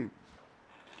 what's the name?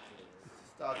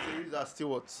 Sister Teresa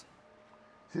Stewart.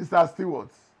 Sister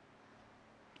Stewart.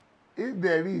 If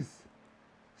there is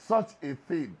such a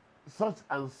thing, such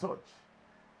and such,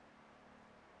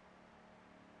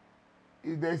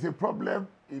 if there is a problem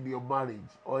in your marriage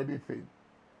or anything,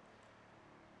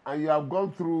 and you have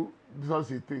gone through such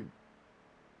a thing,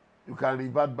 you can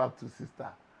revert back to sister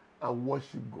and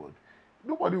worship God.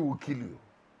 Nobody will kill you.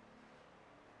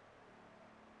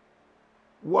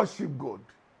 Worship God.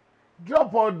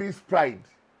 Drop all this pride.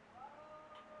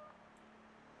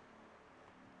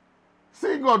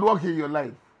 See God work in your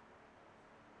life.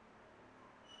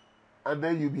 And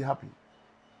then you'll be happy.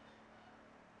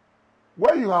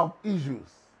 When you have issues,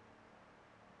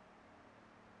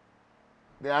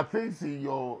 there are things in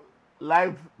your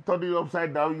life turning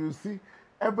upside down. You see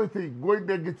everything going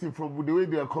negative from the way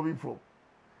they are coming from.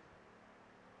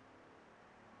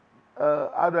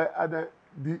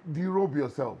 Derobe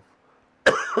yourself.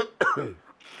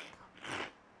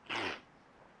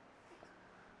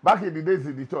 Back in the days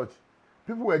in the church,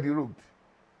 people were derobed.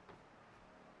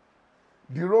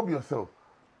 Derobe yourself.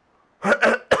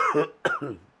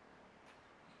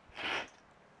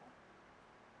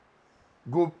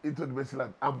 Go into the mercy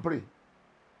land and pray.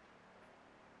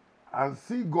 And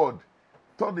see God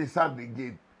turn his hand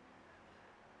again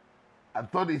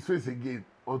and turn his face again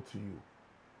unto you.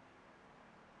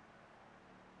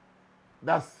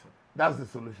 That's the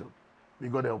solution. May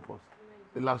God help us.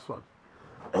 The last one.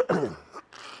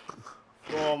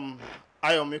 From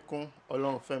Ayomekun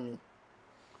Olonfemi.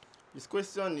 His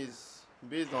question is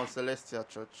based on Celestial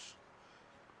Church.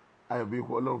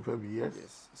 Ayomekun Olonfemi, yes.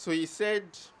 Yes. So he said,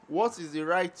 what is the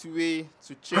right way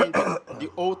to change the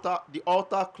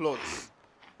altar cloths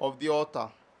of the altar?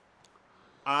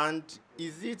 And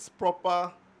is it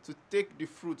proper to take the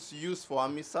fruits used for a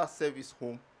missa service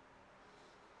home?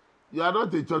 You are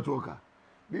not a church worker.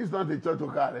 This is not a church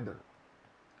worker either.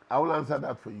 I will answer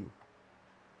that for you.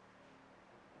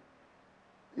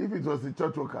 If it was a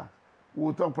church worker, we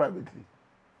will talk privately.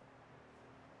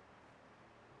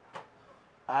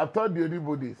 I have taught the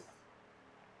anybody's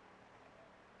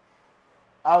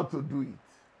how to do it.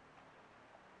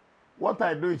 What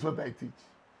I know is what I teach.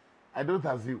 I don't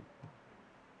assume.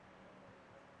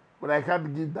 But I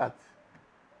can't give that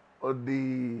on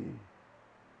the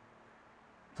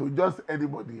to just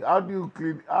anybody. How do you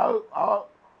clean? How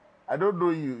I don't know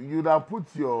you. You would have put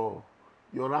your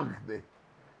rank there.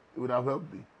 It would have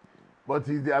helped me. But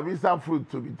is the amisa fruit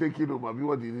to be taken home? I mean,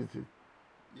 what is it?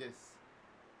 Yes.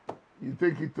 You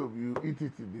take it home, you eat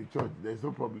it in the church. There's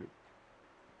no problem.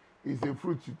 It's a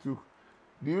fruit you took.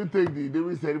 Do you take the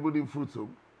naming ceremony fruits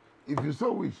home? If you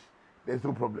so wish, there's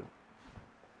no problem.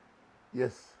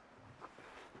 Yes.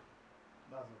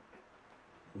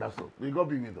 That's all. May God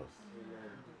be with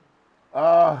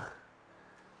us.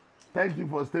 Thank you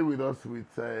for staying with us with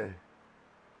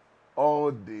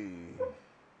all the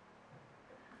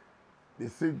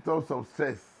symptoms of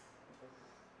stress.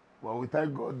 Well, we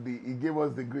thank God He gave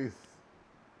us the grace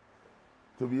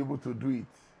to be able to do it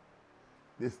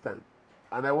this time.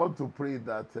 And I want to pray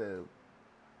that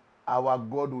our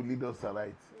God will lead us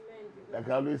aright. Like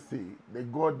I always say, the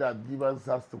God that gives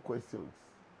answers to questions,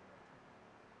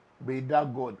 may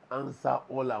that God answer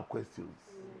all our questions.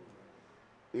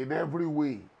 In every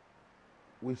way,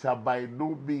 we shall by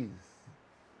no means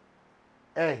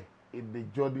err in the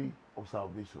journey of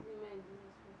salvation.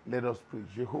 Let us pray.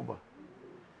 Jehovah,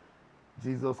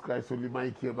 Jesus Christ, Holy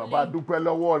Michael, Baba, dúpẹ́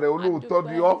lọ́wọ́ rẹ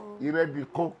olóòótọ́ ni ọ́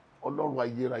ìrẹ́nìkan Ọlọ́run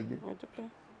ayérayé.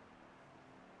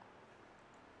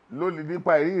 Lónìí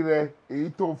nípa ìrí rẹ èyí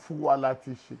tó ń fún wa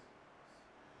láti ṣe.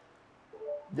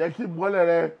 Jẹ́ kí ìmọ́lẹ̀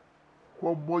rẹ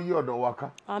kó mọ́yé ọ̀nà wa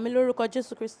ká. Àmín lórúkọ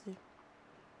Jésù Kristi.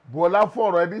 Bọ́lá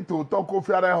fọ̀rọ̀ ẹni tòótọ́ kó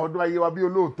fi ara ẹ̀ hàn ní ayé wa bí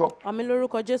olóòótọ́. Àmín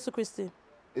lórúkọ Jésù Kristi.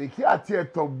 Èké àti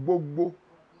ẹ̀tàn gbogbo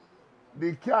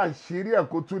ni kí àṣírí ẹ̀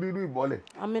kó tú nínú ìmọ́lẹ̀.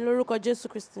 Àmín lórúkọ Jésù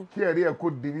Kristi. Kí ẹ̀rí ẹ̀ kó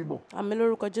di mímọ̀. Àmín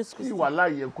lórúkọ Jésù Kí Kristi. ìwà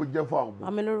láàyè kó jẹ́ fún àwọn ọmọ.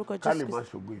 Àmín lórúkọ Ká Jésù lè máa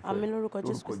Kristi. ṣògo ìfẹ́. Àmín lórúkọ Jésù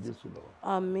Lórúkọ Kristi. Jésù lọ́wọ́.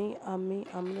 Àmín, àmín,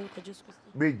 àmín lórúkọ Jésù Kristi.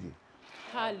 Méje.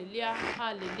 Hallelujah,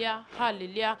 hallelujah,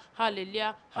 hallelujah,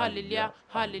 hallelujah, hallelujah,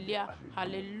 hallelujah,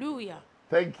 hallelujah.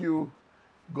 Thank you.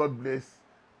 God bless.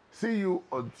 See you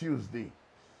on Tuesday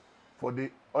for the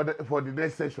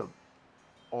next session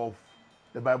of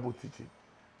the Bible teaching.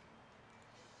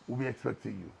 We'll be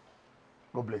expecting you.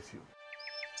 God bless you.